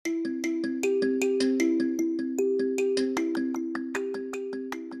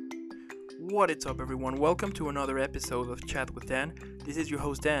What is up, everyone? Welcome to another episode of Chat with Dan. This is your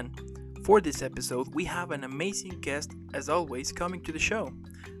host, Dan. For this episode, we have an amazing guest, as always, coming to the show.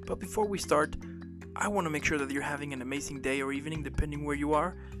 But before we start, I want to make sure that you're having an amazing day or evening, depending where you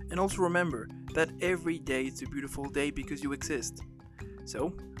are. And also remember that every day is a beautiful day because you exist.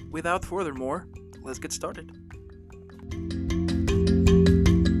 So, without furthermore, let's get started.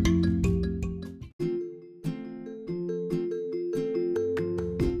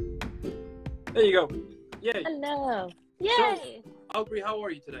 There you go. Yay. Hello. Yay. Aubrey, how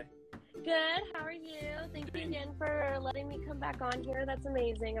are you today? Good. How are you? Thank you again for letting me come back on here. That's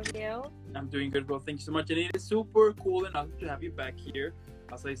amazing of you. I'm doing good, well. Thank you so much, and it is super cool and awesome to have you back here.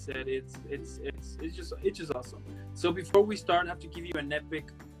 As I said, it's just awesome. So before we start, I have to give you an epic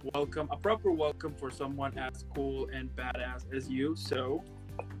welcome, a proper welcome for someone as cool and badass as you. So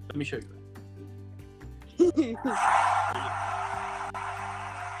let me show you that.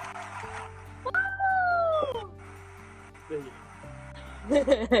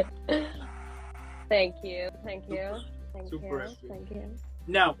 Thank you.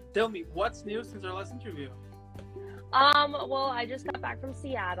 Now, tell me, what's new since our last interview? Well, I just got back from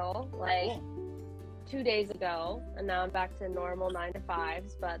Seattle, 2 days ago, and now I'm back to normal 9 to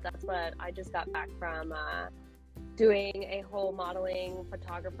 5s, but that's what I just got back from doing a whole modeling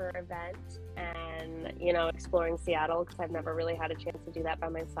photographer event and, exploring Seattle, because I've never really had a chance to do that by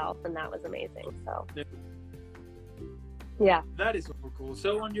myself, and that was amazing, so. Yeah. That is super cool.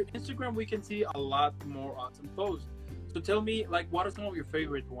 So on your Instagram, we can see a lot more awesome posts. So tell me, what are some of your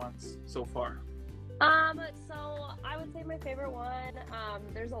favorite ones so far? So I would say my favorite one,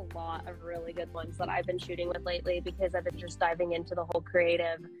 there's a lot of really good ones that I've been shooting with lately because I've been just diving into the whole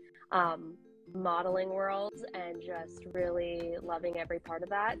creative, modeling world and just really loving every part of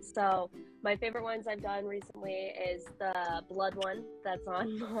that. So my favorite ones I've done recently is the blood one that's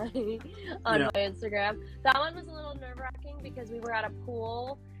on my Instagram. That one was a little nerve-wracking because we were at a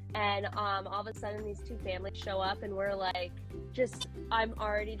pool and all of a sudden these two families show up and we're like, I'm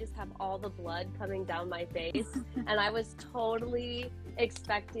already just have all the blood coming down my face. And I was totally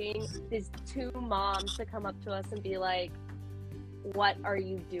expecting these two moms to come up to us and be like, what are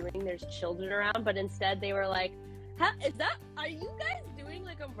you doing? There's children around. But instead they were like, are you guys doing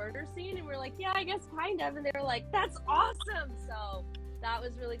like a murder scene? And we're like, yeah, I guess kind of. And they were like, that's awesome. So that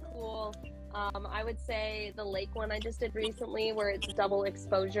was really cool. I would say the lake one I just did recently where it's double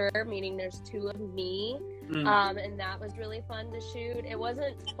exposure, meaning there's two of me. And that was really fun to shoot. It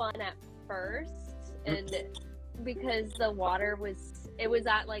wasn't fun at first, and because the water was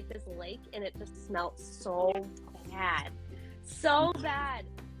at like this lake and it just smelled so bad. So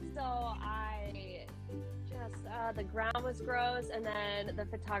I just, the ground was gross, and then the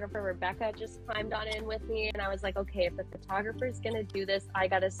photographer Rebecca just climbed on in with me, and I was like, okay, if the photographer's gonna do this, I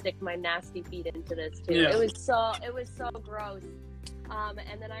gotta stick my nasty feet into this too. Yeah. It was so gross.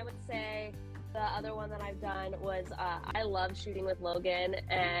 And then I would say the other one that I've done was, I love shooting with Logan,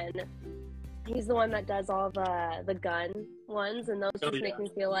 and he's the one that does all the gun ones, and those just make me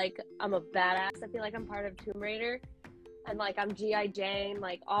feel like I'm a badass. I feel like I'm part of Tomb Raider. And I'm G.I. Jane,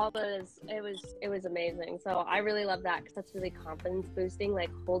 all those, it was amazing. So I really love that because that's really confidence boosting,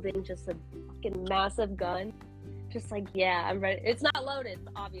 holding just a fucking massive gun. Just yeah, I'm ready. It's not loaded,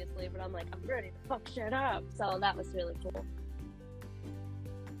 obviously, but I'm ready to fuck shit up. So that was really cool.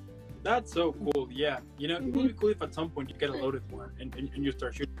 That's so cool, yeah. It would be cool if at some point you get a loaded one and you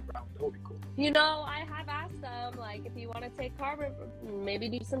start shooting around. That would be cool. I have asked them, if you want to take carbon, maybe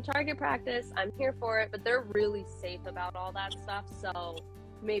do some target practice. I'm here for it, but they're really safe about all that stuff. So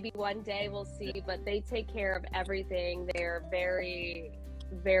maybe one day we'll see, but they take care of everything. They're very,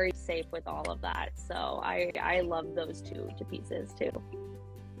 very safe with all of that. So I love those two to pieces too.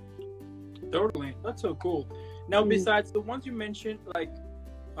 Totally. That's so cool. Now, besides the ones you mentioned,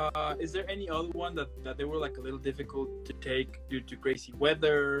 is there any other one that they were a little difficult to take due to crazy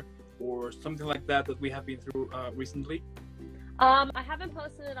weather or something like that we have been through recently? I haven't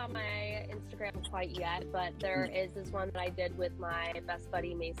posted it on my Instagram quite yet, but there is this one that I did with my best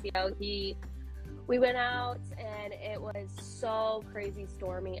buddy Maceo. We went out and it was so crazy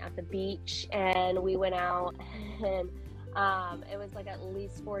stormy at the beach, and we went out and it was at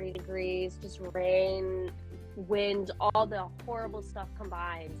least 40 degrees, just rain, wind, all the horrible stuff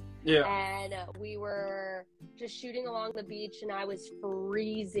combined. Yeah. And we were just shooting along the beach, and I was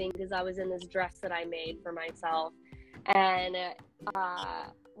freezing because I was in this dress that I made for myself. And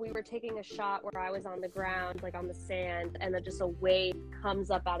we were taking a shot where I was on the ground, on the sand, and then just a wave comes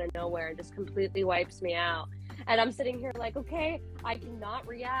up out of nowhere and just completely wipes me out. And I'm sitting here like, okay, I cannot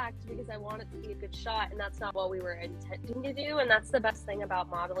react because I want it to be a good shot, and that's not what we were intending to do. And that's the best thing about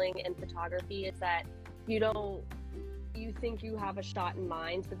modeling and photography, is that you think you have a shot in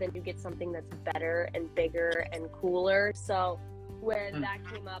mind, but then you get something that's better and bigger and cooler. So when that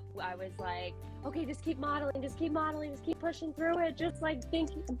came up, I was like, okay, just keep modeling, just keep pushing through it. Just like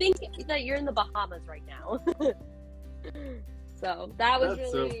think that you're in the Bahamas right now. So that was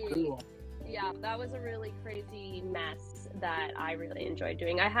That's really so cool. Yeah, that was a really crazy mess that I really enjoyed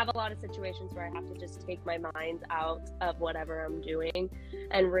doing. I have a lot of situations where I have to just take my mind out of whatever I'm doing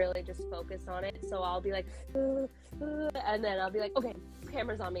and really just focus on it. So I'll be like, and then I'll be like, okay,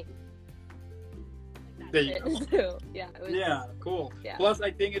 camera's on me. Like There you go. Yeah. Yeah, cool. Yeah. Plus,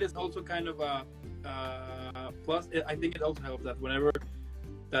 I think it is also kind of a. I think it also helps that whenever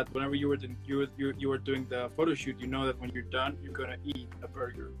you were doing the photo shoot, you know that when you're done, you're gonna eat a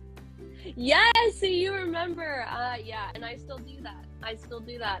burger. Yes, you remember. Yeah, and I still do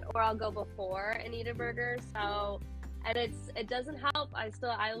that. Or I'll go before and eat a burger. So, and it doesn't help. I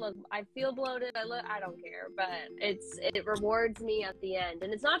feel bloated. I don't care, but it rewards me at the end.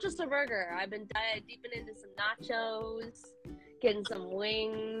 And it's not just a burger. I've been deeping into some nachos, getting some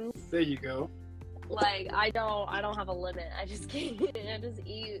wings. There you go. Like I don't have a limit. I just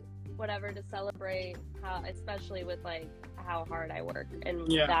eat whatever to celebrate how, especially with like how hard I work and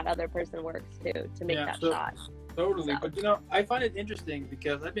that other person works too to make that shot. Totally, So. but I find it interesting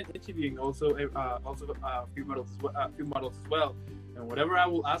because I've been interviewing also a few models as well, and whatever I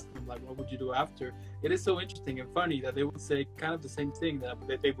will ask them, like, what would you do after? It is so interesting and funny that they will say kind of the same thing,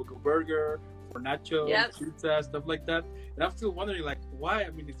 that they will go burger or nachos, pizza, stuff like that, and I'm still wondering like why. I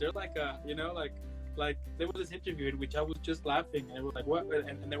mean, is there like a like there was this interview in which I was just laughing and they were like, what?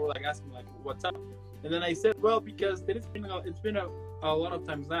 And they were like asking like, what's up? And then I said, well, because it's been a lot of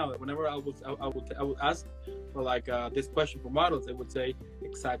times now that whenever I would ask for like this question for models, they would say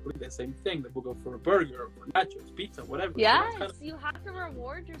exactly the same thing. They would go for a burger or for nachos, pizza, whatever. Yes, you have to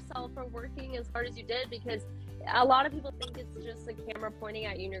reward yourself for working as hard as you did, because a lot of people think it's just a camera pointing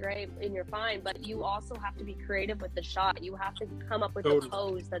at you and you're great and you're fine, but you also have to be creative with the shot. You have to come up with a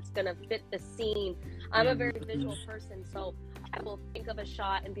pose that's going to fit the scene. I'm a very visual person, so I will think of a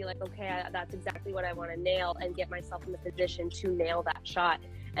shot and be like, okay, that's exactly what I want to nail, and get myself in the position to nail that shot.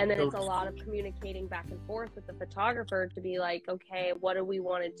 And then it's a lot of communicating back and forth with the photographer to be like, okay, what do we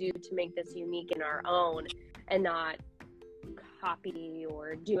want to do to make this unique in our own and not copy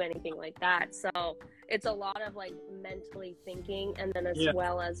or do anything like that. So it's a lot of like mentally thinking, and then as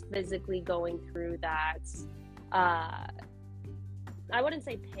well as physically going through that I wouldn't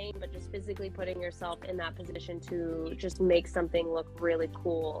say pain, but just physically putting yourself in that position to just make something look really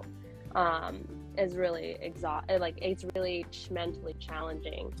cool is really it's really mentally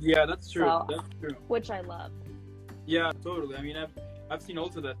challenging. Yeah, that's true. So, that's true. Which I love. Yeah, totally. I mean, I've seen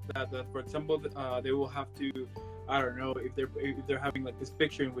also that for example, they will have to, I don't know, if they're having like this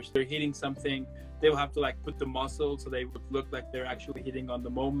picture in which they're hitting something, they will have to like put the muscle so they would look like they're actually hitting on the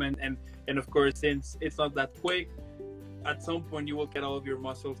moment. And of course, since it's not that quick, at some point you will get all of your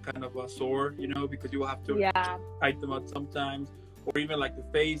muscles kind of sore, you know, because you will have to tighten them out sometimes, or even like the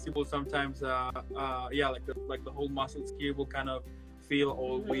face, it will sometimes like the whole muscle skew will kind of feel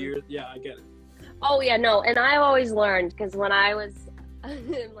all weird. Yeah, I get it. Oh yeah, no, and I've always learned, because when I was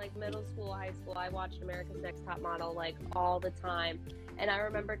in like middle school, high school, I watched America's Next Top Model like all the time, and I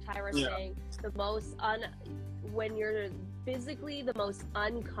remember Tyra saying when you're physically the most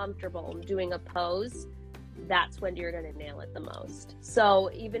uncomfortable doing a pose, that's when you're gonna nail it the most. So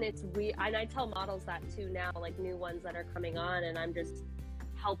even it's weird, and I tell models that too now, like new ones that are coming on, and I'm just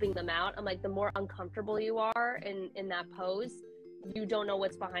helping them out. I'm like, the more uncomfortable you are in that pose, you don't know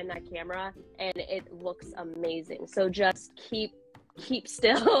what's behind that camera, and it looks amazing. So just keep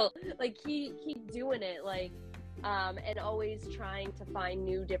still, like keep doing it, like and always trying to find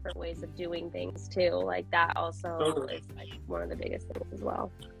new different ways of doing things too. Like that also is like one of the biggest things as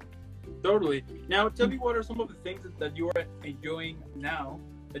well. Totally. Now tell me, what are some of the things that you are enjoying now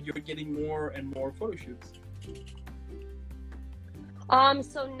that you're getting more and more photo shoots?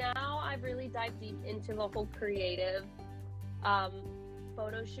 So now I've really dived deep into the whole creative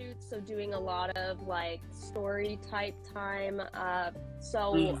photo shoots, so doing a lot of like story type time.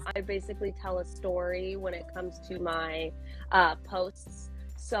 So I basically tell a story when it comes to my posts.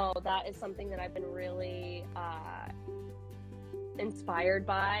 So that is something that I've been really inspired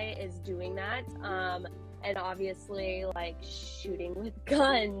by, is doing that. And obviously like shooting with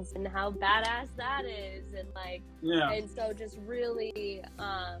guns and how badass that is, and like and so just really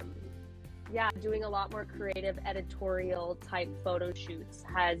doing a lot more creative editorial type photo shoots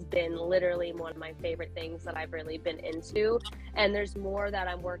has been literally one of my favorite things that I've really been into. And there's more that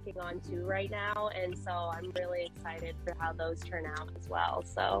I'm working on too right now. And so I'm really excited for how those turn out as well.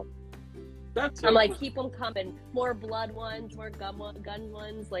 So I'm like, keep them coming. More blood ones, more gun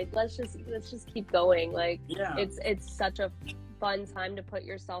ones. Like, let's just keep going. Like, it's such a fun time to put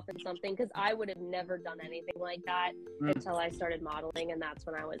yourself in something, because I would have never done anything like that until I started modeling, and that's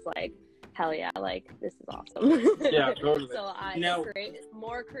when I was like, hell yeah, like, this is awesome. Yeah, totally. So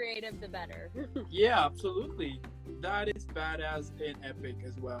more creative the better. Yeah, absolutely. That is badass and epic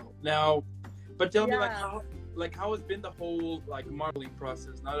as well. Now, but tell me, like how has been the whole like modeling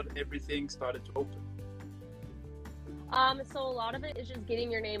process now that everything started to open? So a lot of it is just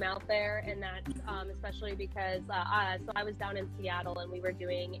getting your name out there, and that's especially because so I was down in Seattle, and we were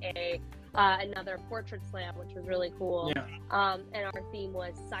doing another portrait slam, which was really cool. Yeah. And our theme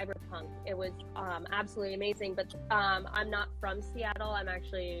was cyberpunk. It was absolutely amazing. But I'm not from Seattle. I'm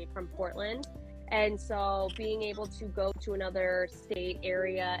actually from Portland. And so being able to go to another state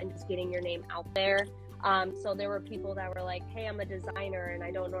area and just getting your name out there. So there were people that were like, hey, I'm a designer and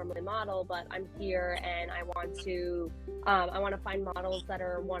I don't normally model, but I'm here and I want to find models that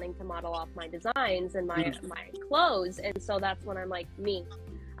are wanting to model off my designs and my clothes. And so that's when I'm like,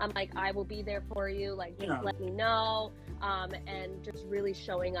 I'm like, I will be there for you. Like, just let me know. And just really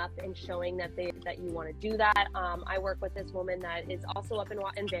showing up and showing that you want to do that. I work with this woman that is also up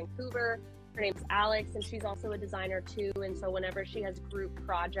in Vancouver. Her name's Alex, and she's also a designer too. And so whenever she has group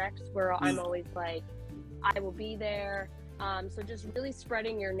projects, I'm always like, I will be there. So just really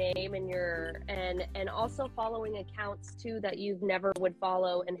spreading your name and also following accounts too that you've never would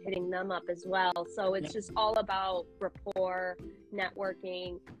follow and hitting them up as well. So it's just all about rapport,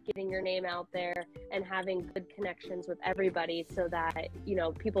 networking, getting your name out there, and having good connections with everybody so that,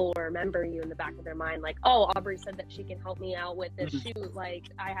 people will remember you in the back of their mind. Like, oh, Aubrey said that she can help me out with this shoot. Like,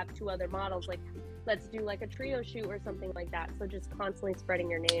 I have 2 other models. Like, let's do like a trio shoot or something like that. So just constantly spreading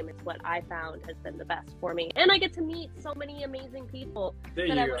your name is what I found has been the best for me. And I get to meet so many amazing people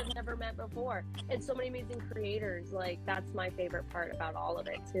that I would have never met before, and so many amazing creators. Like, that's my favorite part about all of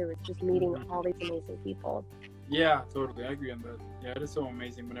it too. It's just meeting all these amazing people. Yeah, totally. I agree on that. Yeah, it is so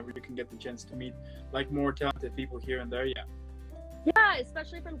amazing whenever you can get the chance to meet like more talented people here and there. Yeah,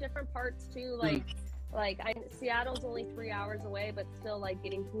 especially from different parts too. Seattle's only 3 hours away, but still, like,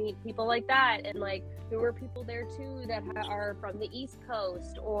 getting to meet people like that. And like, there were people there too that are from the East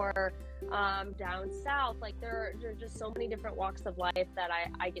Coast or down south. Like, there are just so many different walks of life that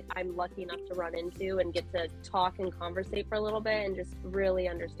I'm lucky enough to run into and get to talk and conversate for a little bit and just really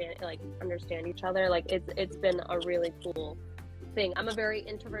understand each other. Like, it's been a really cool thing. I'm a very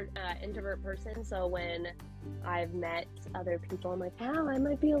introvert person, so when I've met other people, I'm like, wow, I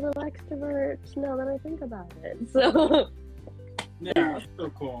might be a little extrovert now that I think about it. So yeah, that's so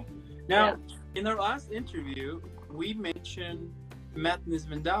cool. Now, in our last interview, we mentioned Madness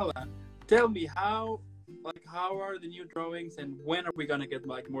Mandala. Tell me how are the new drawings, and when are we gonna get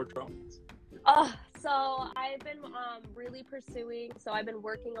like more drawings? So I've been really pursuing. So I've been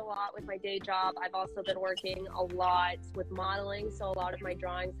working a lot with my day job. I've also been working a lot with modeling. So a lot of my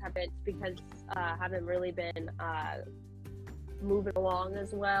drawings haven't really been moving along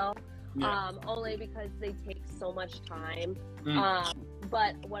as well. Only because they take so much time.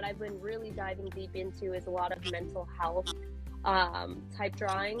 But what I've been really diving deep into is a lot of mental health type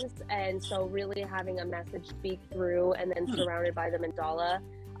drawings, and so really having a message speak through, and then surrounded by the mandala.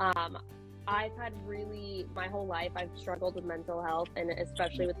 I've had my whole life, I've struggled with mental health, and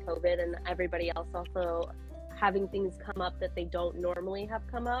especially with COVID and everybody else also having things come up that they don't normally have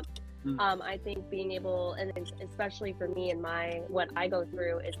come up. I think being able, and especially for me and what I go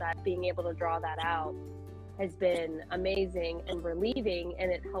through, is that being able to draw that out has been amazing and relieving,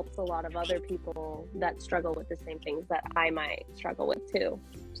 and it helps a lot of other people that struggle with the same things that I might struggle with too.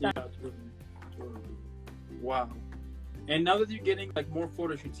 So. Yeah, totally. Wow. And now that you're getting like more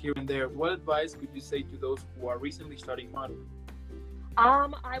photo shoots here and there, what advice could you say to those who are recently starting modeling?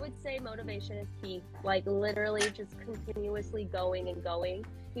 I would say motivation is key. Like, literally just continuously going and going.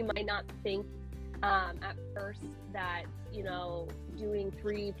 You might not think at first that, doing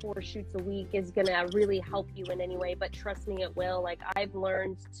 3-4 shoots a week is gonna really help you in any way, but trust me, it will. Like, I've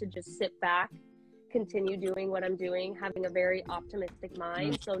learned to just sit back, continue doing what I'm doing, having a very optimistic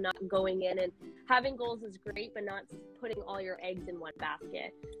mind. So not going in and having goals is great, but not putting all your eggs in one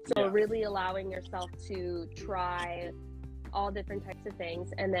basket. So really allowing yourself to try all different types of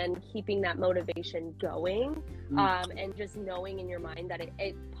things, and then keeping that motivation going, and just knowing in your mind that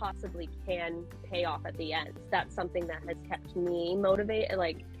it possibly can pay off at the end. That's something that has kept me motivated,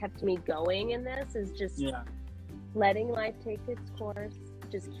 like kept me going in this, is just letting life take its course.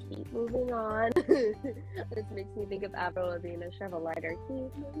 Just keep moving on. This makes me think of Avril Lavigne, I should have a lighter.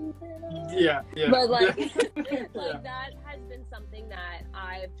 Keep moving on. Yeah. But like, like that has been something that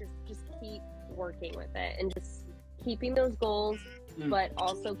I've just keep working with it, and just keeping those goals, but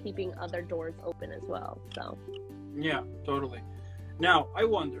also keeping other doors open as well. So. Yeah, totally. Now, I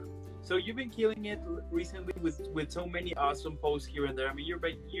wonder. So you've been killing it recently with so many awesome posts here and there. I mean, you're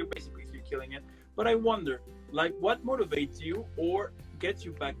basically killing it. But I wonder, like, what motivates you or gets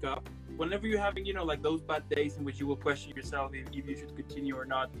you back up whenever you're having, you know, like those bad days in which you will question yourself if you should continue or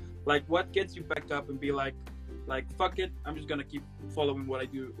not. Like, what gets you back up and be like, fuck it, I'm just gonna keep following what I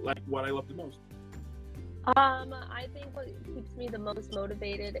do, like what I love the most. I think what keeps me the most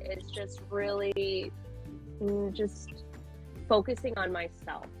motivated is just really just focusing on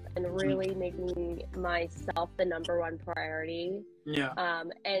myself and really making myself the number one priority. Yeah.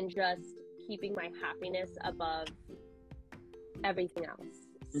 And just keeping my happiness above everything else.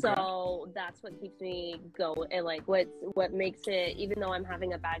 Okay. So that's what keeps me going, and like what makes it, even though I'm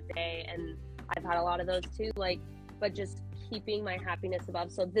having a bad day, and I've had a lot of those too, like, but just keeping my happiness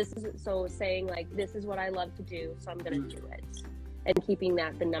above. So saying like, this is what I love to do, so I'm gonna do it, and keeping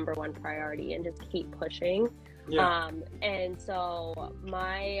that the number one priority, and just keep pushing. And so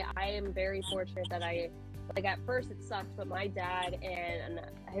I am very fortunate that like, at first it sucked, but my dad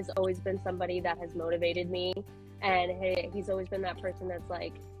has always been somebody that has motivated me, and he's always been that person that's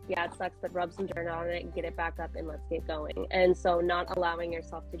like, yeah, it sucks, but rub some dirt on it and get it back up and let's get going. And so not allowing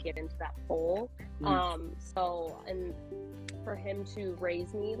yourself to get into that hole. So, and for him to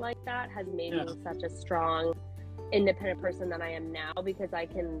raise me like that has made me such a strong, independent person that I am now, because I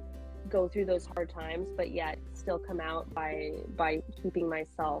can go through those hard times, but yet still come out by keeping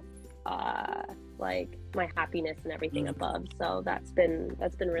myself, like, my happiness and everything above. So that's been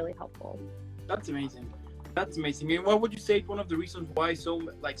really helpful. That's amazing. That's amazing. And what would you say is one of the reasons why so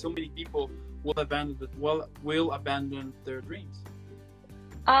many people will abandon their dreams?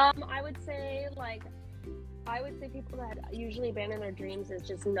 I would say people that usually abandon their dreams is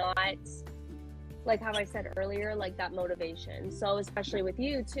just not, like how I said earlier, like that motivation. So especially with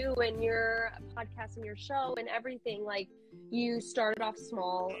you too, and your podcast and your show and everything, like, you started off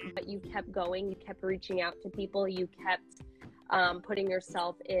small, but you kept going, you kept reaching out to people, you kept putting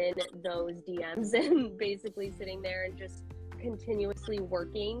yourself in those DMs and basically sitting there and just continuously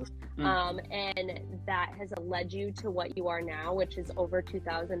working. And that has led you to what you are now, which is over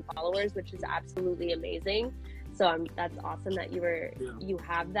 2,000 followers, which is absolutely amazing. So that's awesome that you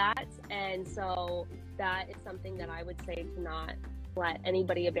have that. And so that is something that I would say to not let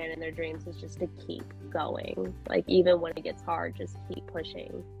anybody abandon their dreams, is just to keep going. Like, even when it gets hard, just keep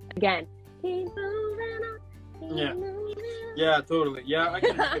pushing. Again, keep moving on. Yeah, totally. Yeah, I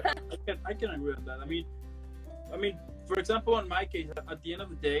can agree on that. I mean, for example, in my case, at the end of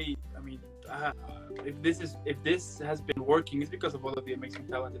the day, I mean, if this has been working, it's because of all of the amazing,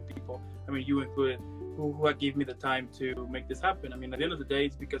 talented people. I mean, you included, who gave me the time to make this happen. I mean, at the end of the day,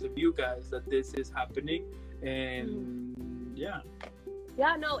 it's because of you guys that this is happening, and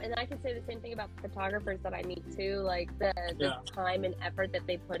Yeah, no, and I can say the same thing about the photographers that I meet too. Like the time and effort that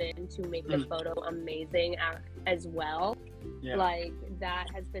they put in to make the photo amazing as well. Yeah. Like, that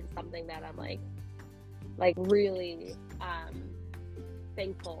has been something that I'm like really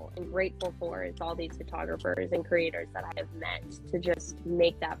thankful and grateful for, is all these photographers and creators that I have met to just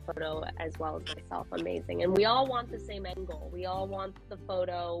make that photo, as well as myself, amazing. And we all want the same end goal. We all want the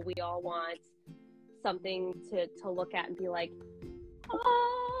photo. We all want something to look at and be like,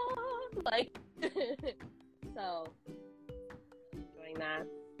 oh, like, so doing that.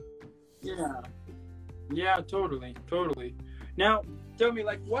 Yeah, totally. Now, tell me,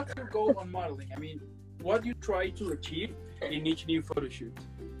 like, what's your goal on modeling? I mean, what do you try to achieve in each new photo shoot?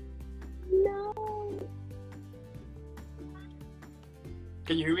 No.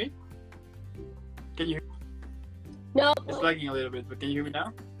 Can you hear me? No. It's lagging a little bit, but can you hear me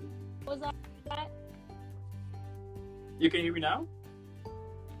now? What was that? You can hear me now?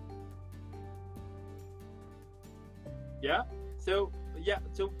 Yeah. So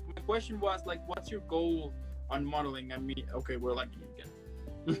my question was, like, what's your goal on modeling? I mean, okay, we're lagging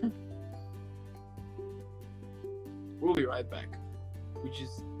again. We'll be right back. We're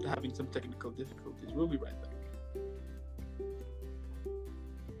just having some technical difficulties. We'll be right back.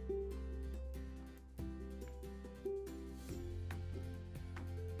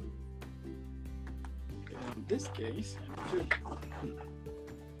 this case,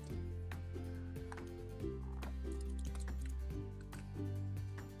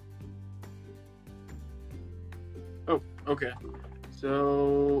 oh, okay.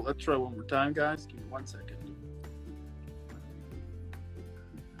 So let's try one more time, guys. Give me 1 second.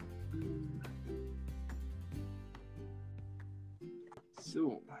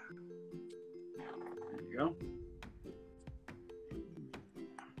 So there you go.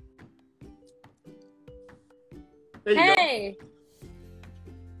 There you Hey! go.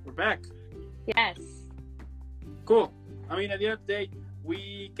 We're back. Yes. Cool. I mean, at the end of the day,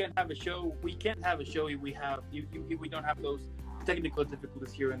 we can have a show. We can't have a show if we don't have those technical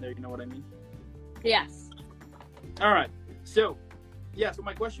difficulties here and there. You know what I mean? Yes. All right. So, yeah. So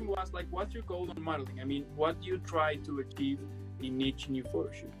my question was like, what's your goal on modeling? I mean, what do you try to achieve in each new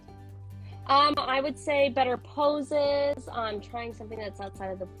photo shoot? I would say better poses. Trying something that's outside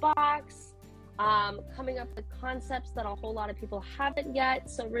of the box. Coming up with concepts that a whole lot of people haven't yet.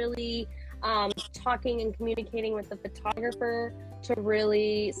 So really talking and communicating with the photographer to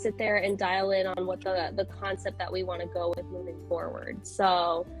really sit there and dial in on what the concept that we want to go with moving forward.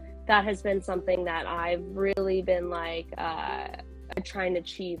 So that has been something that I've really been like trying to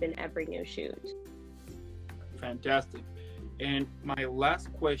achieve in every new shoot. Fantastic. And my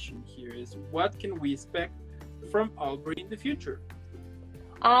last question here is, what can we expect from Aubrey in the future?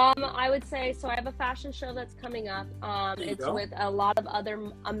 I would say, so I have a fashion show that's coming up. It's with a lot of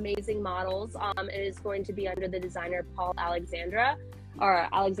other amazing models. It is going to be under the designer Paul Alexandra. Paul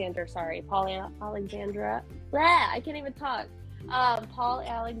Alexandra. Blah, I can't even talk. Paul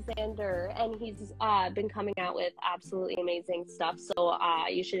Alexander, and he's been coming out with absolutely amazing stuff. So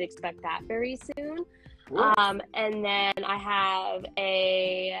you should expect that very soon. And then I have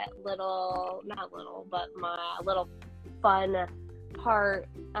a my little fun part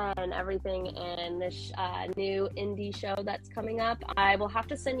and everything in this new indie show that's coming up. I will have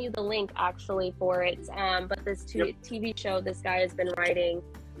to send you the link actually for it. But this TV show this guy has been writing,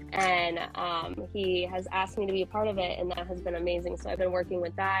 and he has asked me to be a part of it, and that has been amazing. So I've been working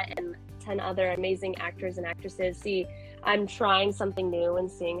with that and 10 other amazing actors and actresses. I'm trying something new and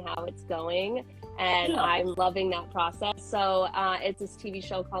seeing how it's going. And I'm loving that process. So it's this TV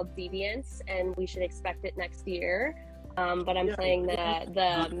show called Deviance, and we should expect it next year. But I'm playing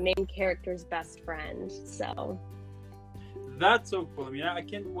the main character's best friend. So that's so cool. I mean, I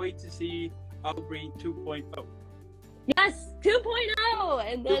can't wait to see Aubrey 2.0. Yes, 2.0,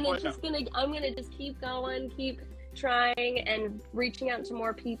 and then 2.0. I'm gonna just keep going, keep trying and reaching out to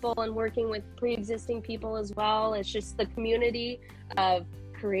more people and working with pre-existing people as well. It's just the community of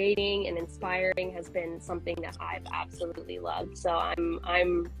creating and inspiring has been something that I've absolutely loved. So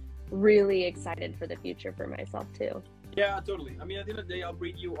I'm really excited for the future for myself too. Yeah, totally. I mean, at the end of the day,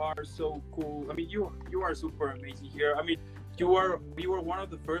 Aubrey, you are so cool. I mean, you are super amazing here. I mean, you were one of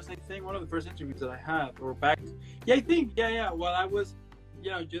the first interviews that I had, or back. Yeah, I think. Yeah. Well, I was,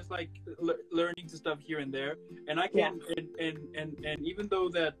 just like learning some stuff here and there, and I can, and even though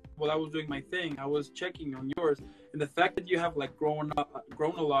that while I was doing my thing, I was checking on yours, and the fact that you have like grown a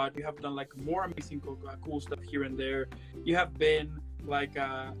lot, you have done like more amazing cool stuff here and there. You have been like,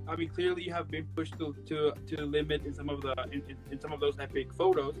 I mean, clearly you have been pushed to the limit in some of those epic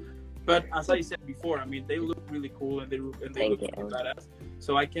photos. But as I said before, I mean, they look really cool and they look really badass.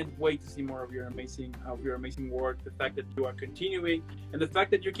 So I can't wait to see more of your amazing work. The fact that you are continuing and the fact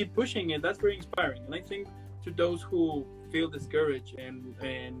that you keep pushing it, that's very inspiring. And I think to those who feel discouraged and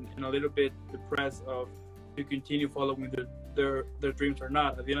a little bit depressed of to continue following their dreams or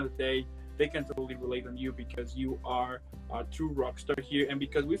not, at the end of the day, they can totally relate on you because you are a true rock star here. And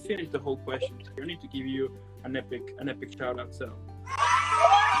because we finished the whole question, so I need to give you an epic shout out. So.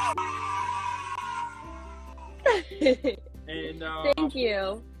 And thank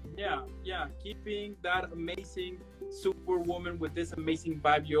you. Yeah, keeping that amazing superwoman with this amazing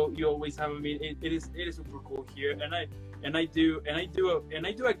vibe you always have. I mean, it is super cool here, and I do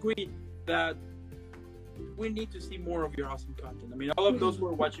agree that we need to see more of your awesome content. I mean, all of those who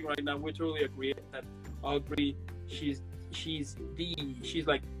are watching right now, we totally agree that Aubrey, she's the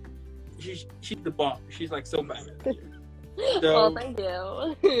bomb. She's like so bad. So, well, thank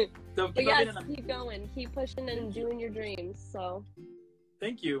you. So but yes, keep going, keep pushing and doing your dreams. So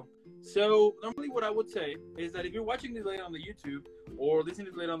thank you. So normally what I would say is that if you're watching this later on the YouTube or listening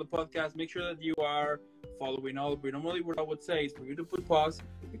to it later on the podcast, make sure that you are following Aubrey. Normally what I would say is for you to put pause,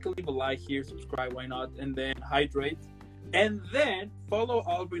 you can leave a like here, subscribe, why not, and then hydrate. And then follow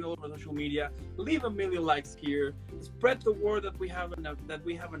Aubrey on all over social media. Leave 1 million likes here. Spread the word that we have an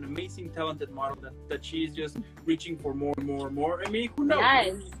amazing, talented model that she is just reaching for more and more and more. I mean, who knows?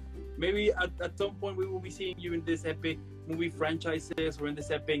 Yes. maybe at some point we will be seeing you in this epic movie franchises or in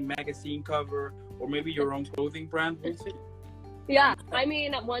this epic magazine cover, or maybe your own clothing brand. We'll see. Yeah, I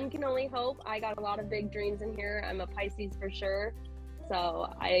mean, one can only hope. I got a lot of big dreams in here. I'm a Pisces for sure,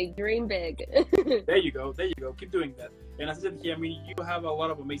 so I dream big. There you go. Keep doing that. And as I said here, I mean, you have a lot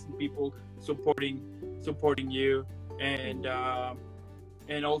of amazing people supporting you, and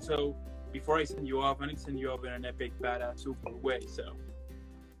also, before I send you off, I need to send you off in an epic, badass, super way. So.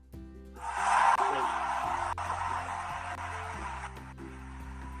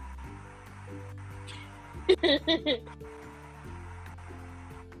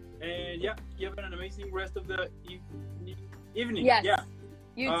 And yeah, you have an amazing rest of the evening. Yes. Yeah.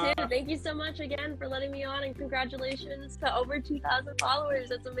 You too. Thank you so much again for letting me on, and congratulations to over 2,000 followers.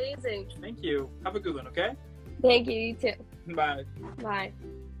 That's amazing. Thank you. Have a good one, okay? Thank you. You too. Bye. Bye.